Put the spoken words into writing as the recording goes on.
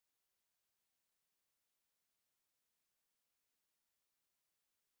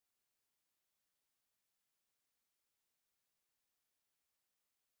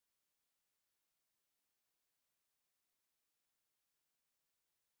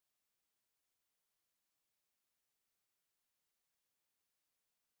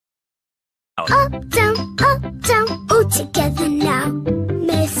up, down, all together now.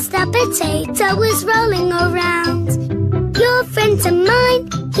 Mr. Potato is rolling around. Your friend and mine,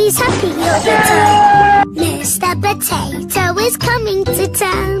 he's happy all the time. Mr. Potato is coming to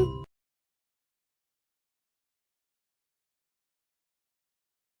town.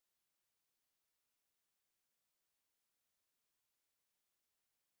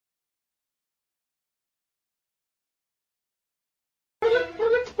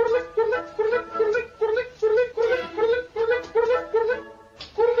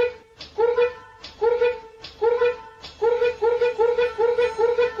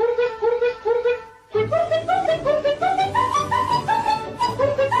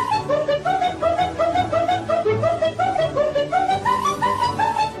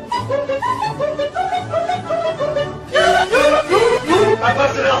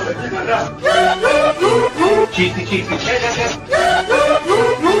 Cheesy, cheesy.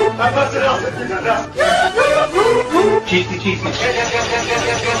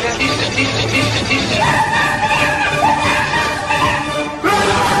 Cheesy, cheesy.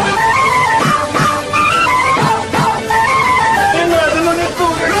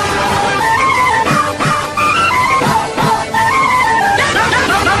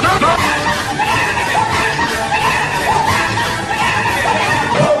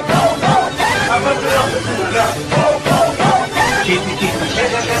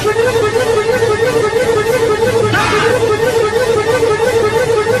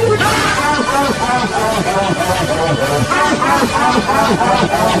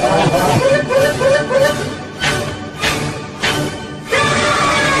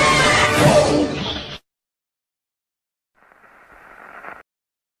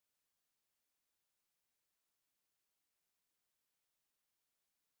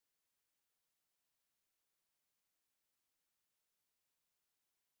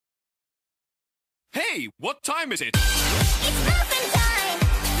 Hey, what time is it? It's muffin time!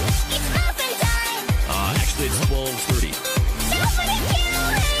 It's muffin time! Actually, it's 12:30. Somebody kill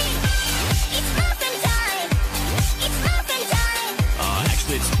me! It's muffin time! It's muffin time!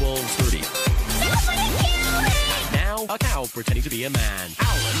 Actually, it's 12:30. Somebody kill me! Now, a cow pretending to be a man.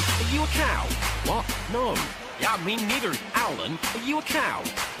 Alan, are you a cow? What? No. Yeah, me neither. Alan, are you a cow?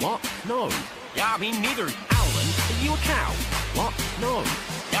 What? No. Yeah, me neither. Alan, are you a cow? What? No.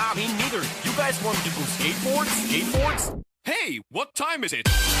 Yeah, me neither. You guys want to go skateboards? Skateboards? Hey, what time is it?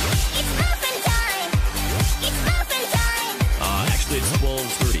 It's muffin time! It's muffin time! Actually, it's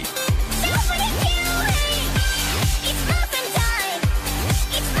 12:30. Somebody kill me! It's muffin time!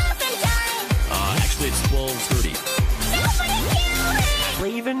 It's muffin time! Actually, it's 12:30. Somebody kill me!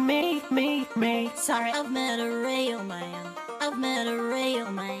 Leaving me. Sorry, I've met a real man. I've met a real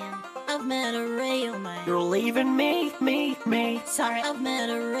man. I've met a real man. You're leaving me. Sorry, I've met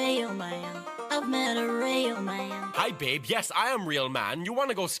a real man. I've met a real man. Hi, babe. Yes, I am real man. You want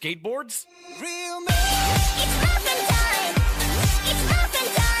to go skateboards? Real man. It's muffin time! It's muffin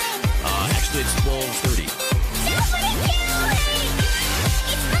time! Actually, it's 12:30. Somebody kill me!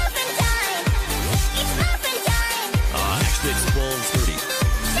 It's muffin time! It's muffin time! Actually, it's 12:30.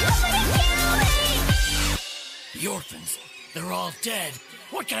 Somebody kill me! The orphans, they're all dead.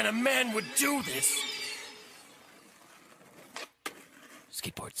 What kind of man would do this?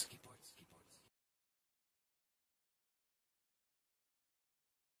 Skateboards.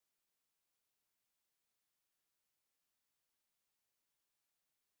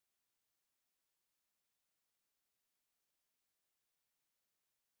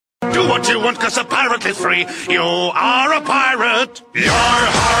 Do what you want, 'cause a pirate is free. You are a pirate. You're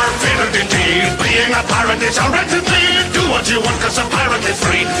fiddle-dee-dee. Being a pirate is alright to be. Do what you want, 'cause a pirate is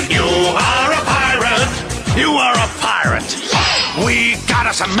free. You are a pirate. You are a pirate. We got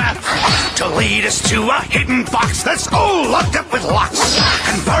us a map to lead us to a hidden box that's all locked up with locks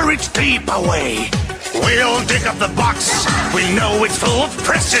and buried deep away. We'll dig up the box. We know it's full of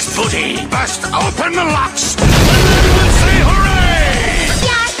precious booty. Bust open the locks, and then we'll say hooray!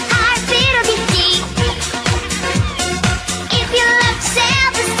 If you love to sail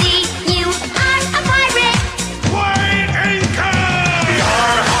the sea, you are a pirate. Weigh anchor!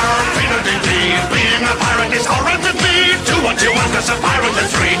 Fiddle-dee-dee. Being a pirate is alright with me. Do what you want, 'cause a pirate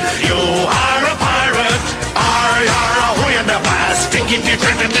is free. You are a pirate. Away in the past. Thinking you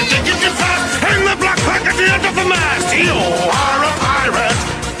fast. Hang the black flag at the end of the mast. You are a pirate.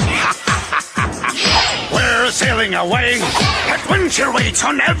 We're sailing away. Adventure waits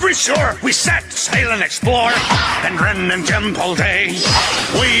on every shore. We set sail and explore, and run and jump all day.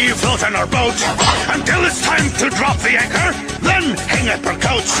 We float on our boat until it's time to drop the anchor. Then hang up our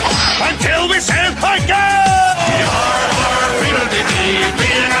coats until we sail again.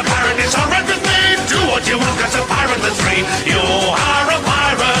 Being a pirate is alright with me. you want, 'cause a pirate is free. You are a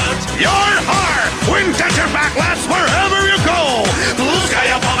pirate. You're har! Wind at your back, lads, wherever you go. Blue sky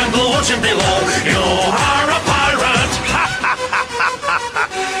above and blue ocean below. You are a pirate.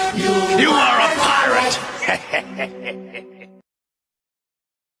 You are a pirate.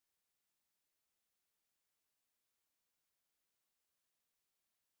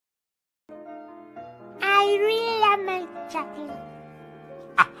 I really love my chocolate.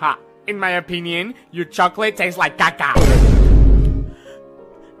 Aha! In my opinion, your chocolate tastes like caca.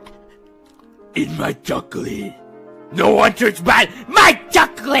 In my chocolate. No one touch my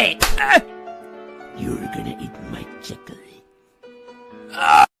chocolate! You're gonna eat my chocolate.